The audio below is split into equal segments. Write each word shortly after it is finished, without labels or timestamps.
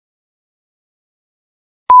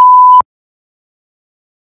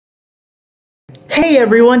Hey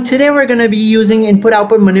everyone, today we're going to be using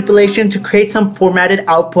input-output manipulation to create some formatted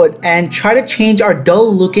output and try to change our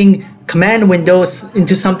dull looking command windows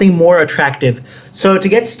into something more attractive. So to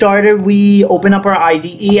get started, we open up our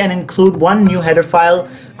IDE and include one new header file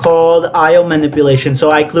called IO manipulation.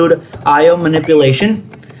 So I include IO manipulation.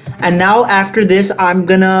 And now after this, I'm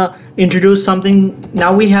gonna introduce something.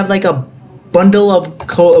 Now we have like a bundle of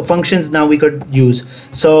functions now we could use.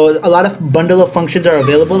 So a lot of bundle of functions are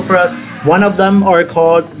available for us. One of them are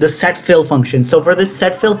called the set fill function. So for this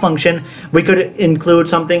set fill function, we could include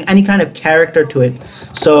something, any kind of character to it.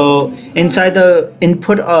 So inside the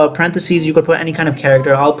input parentheses, you could put any kind of character.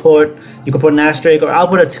 You could put an asterisk, or I'll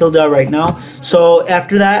put a tilde right now. So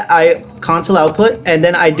after that, I console output, and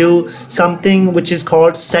then I do something which is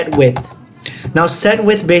called set width. Now set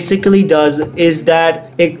width basically does is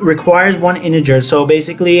that it requires one integer. So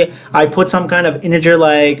basically I put some kind of integer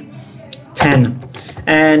like 10,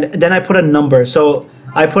 and then I put a number. So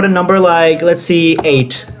I put a number like, let's see,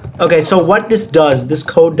 8. Okay, so what this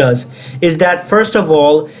code does is that first of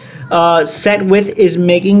all, set width is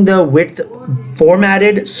making the width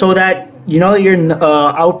formatted so that your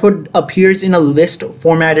output appears in a list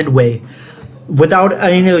formatted way without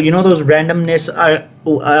those randomness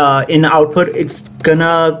in output. It's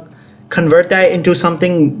gonna convert that into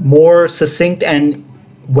something more succinct and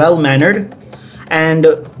well mannered. And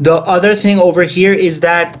the other thing over here is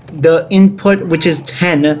that the input, which is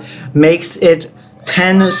 10, makes it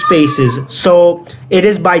 10 spaces. So it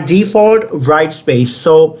is by default right space.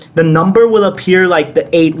 So the number will appear like the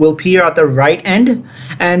 8 will appear at the right end,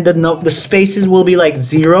 and the spaces will be like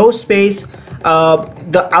 0 space.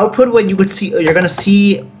 The output, what you're gonna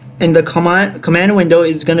see in the command window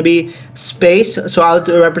is gonna be space. So I'll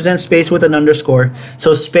represent space with an underscore.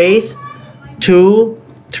 So space 2,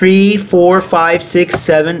 3, 4, 5, 6,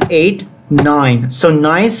 7, 8, 9. So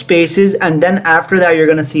 9 spaces, and then after that you're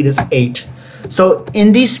gonna see this 8. So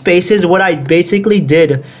in these spaces, what I basically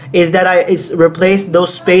did is that I replaced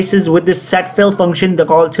those spaces with this set fill function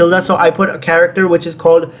called tilde. So I put a character which is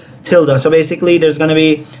called tilde. So basically there's going to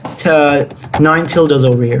be 9 tildes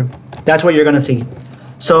over here. That's what you're going to see.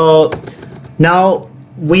 So now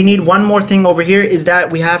we need one more thing over here, is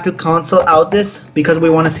that we have to console out this because we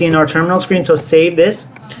want to see in our terminal screen. So save this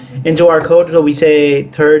into our code. So we say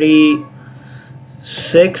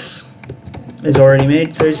 36 is already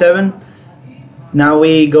made, 37. Now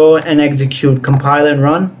we go and execute, compile and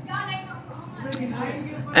run.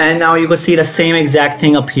 And now you can see the same exact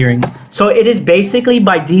thing appearing. So it is basically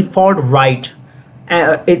by default right.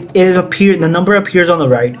 The number appears on the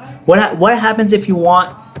right. What happens if you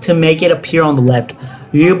want to make it appear on the left?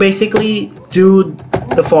 You basically do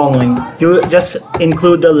the following. You just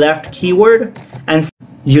include the left keyword and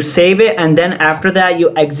you save it, and then after that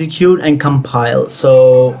you execute and compile.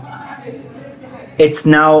 So it's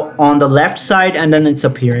now on the left side and then it's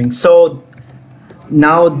appearing. So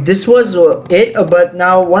now this was it, but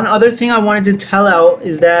now one other thing I wanted to tell out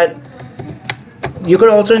is that you could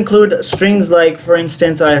also include strings, like for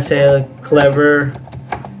instance I say like clever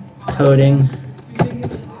coding,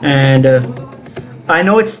 and I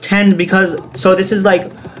know it's 10 because so this is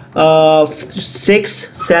like 6,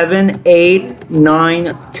 7, 8,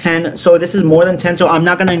 9, 10. So this is more than 10, so I'm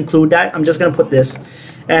not going to include that. I'm just going to put this,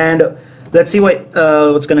 and let's see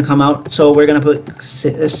what's gonna come out. So we're gonna put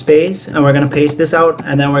space, and we're gonna paste this out,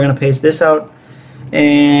 and then we're gonna paste this out,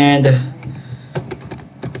 and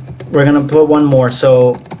we're gonna put one more.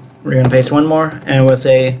 So we're gonna paste one more, and we'll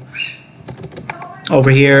say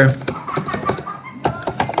over here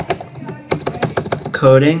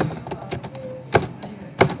coding,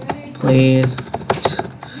 please.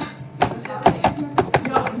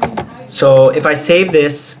 So if I save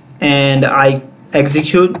this and I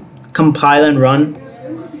execute, compile and run,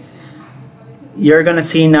 you're gonna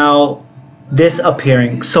see now this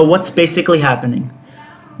appearing. So what's basically happening?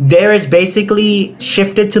 There is basically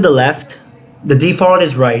shifted to the left, the default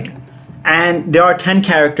is right, and there are 10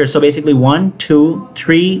 characters. So basically 1, 2,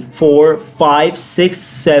 3, 4, 5, 6,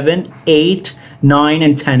 7, 8, 9,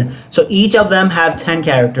 and 10. So each of them have 10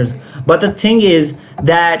 characters. But the thing is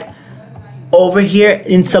that over here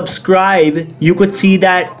in subscribe, you could see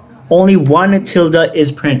that only one tilde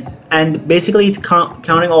is print, and basically it's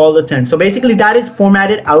counting all the 10. So basically that is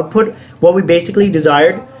formatted output, what we basically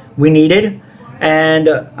desired, we needed. And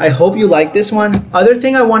I hope you like this one. Other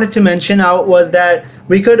thing I wanted to mention out was that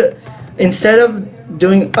we could, instead of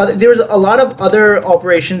doing there's a lot of other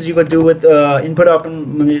operations you could do with input-output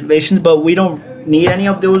manipulations, but we don't need any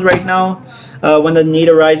of those right now. when the need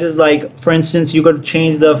arises. Like for instance, you could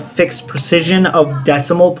change the fixed precision of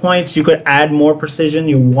decimal points. You could add more precision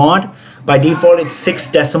you want. By default it's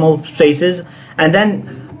 6 decimal places. And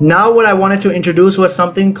then now what I wanted to introduce was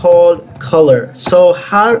something called color. So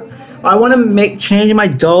how I want to change my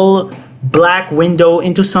dull black window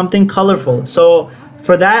into something colorful. So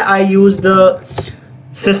for that I use the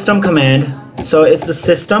system command. So it's the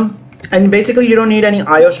system, and basically you don't need any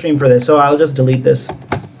IO stream for this, so I'll just delete this.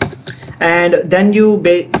 And then you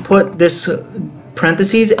put this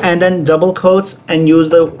parentheses and then double quotes and use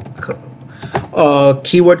the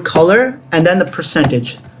keyword color and then the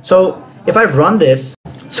percentage. So if I run this,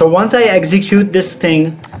 so once I execute this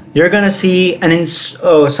thing, you're gonna see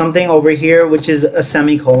something over here which is a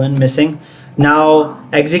semicolon missing. Now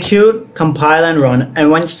execute, compile and run,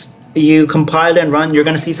 and once you compile and run, you're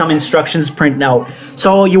gonna see some instructions print out.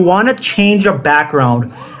 So you want to change your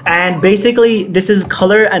background, and basically this is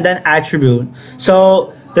color and then attribute.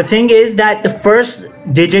 So the thing is that the first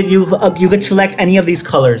digit you could select any of these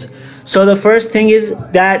colors. So the first thing is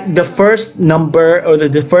that the first number or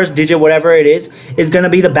the first digit, whatever it is gonna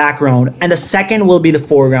be the background, and the second will be the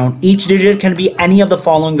foreground. Each digit can be any of the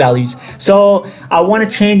following values. So I want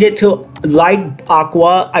to change it to light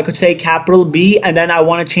aqua. I could say capital B, and then I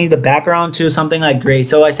want to change the background to something like gray.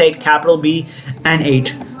 So I say capital B and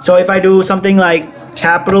 8. So if I do something like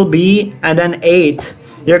capital B and then 8,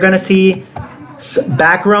 you're gonna see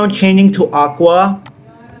background changing to aqua,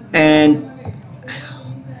 and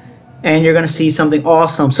you're gonna see something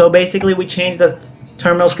awesome. So basically we changed the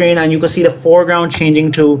terminal screen, and you can see the foreground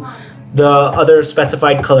changing to the other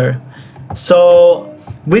specified color. So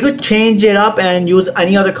we could change it up and use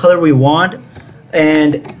any other color we want,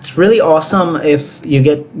 and it's really awesome if you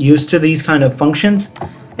get used to these kind of functions,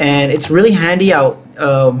 and it's really handy out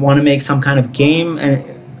want to make some kind of game. And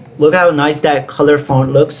look how nice that color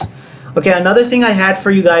font looks. Okay, another thing I had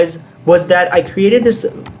for you guys was that I created this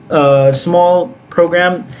small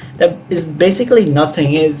program that is basically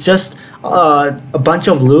nothing. It's just a bunch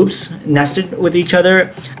of loops nested with each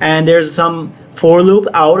other, and there's some for loop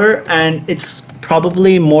outer, and it's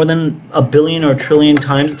probably more than a billion or trillion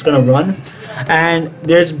times it's gonna run, and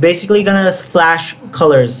there's basically gonna flash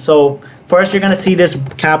colors. So first you're gonna see this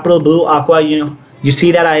capital blue aqua. You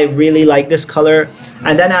see that I really like this color,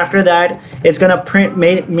 and then after that it's gonna print,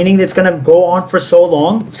 meaning it's gonna go on for so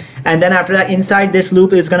long, and then after that inside this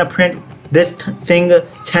loop is gonna print this thing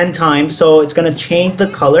 10 times. So it's gonna change the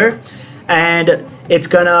color, and it's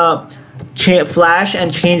gonna flash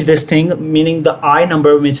and change this thing, meaning the I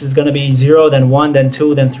number, which is gonna be 0, then 1, then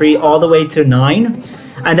 2, then 3, all the way to 9.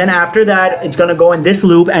 And then after that it's gonna go in this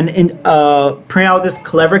loop and print out this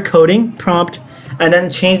clever coding prompt, and then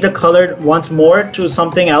change the color once more to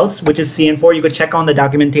something else, which is CN4. You could check on the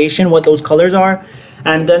documentation what those colors are,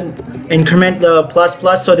 and then increment the plus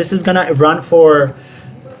plus. So this is gonna run for,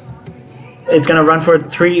 it's gonna run for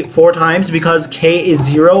 4 times because K is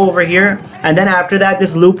 0 over here, and then after that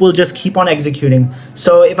this loop will just keep on executing.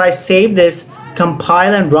 So if I save this,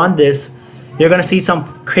 compile and run this, you're gonna see some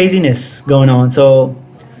craziness going on. So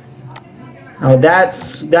now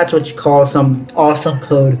that's what you call some awesome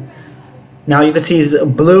code. Now you can see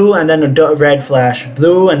blue and then a red flash,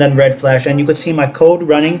 blue and then red flash, and you could see my code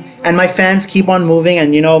running, and my fans keep on moving,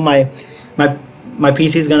 and my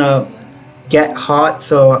PC is gonna get hot,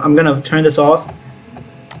 so I'm gonna turn this off.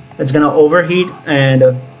 It's gonna overheat, and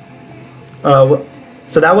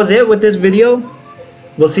so that was it with this video.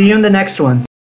 We'll see you in the next one.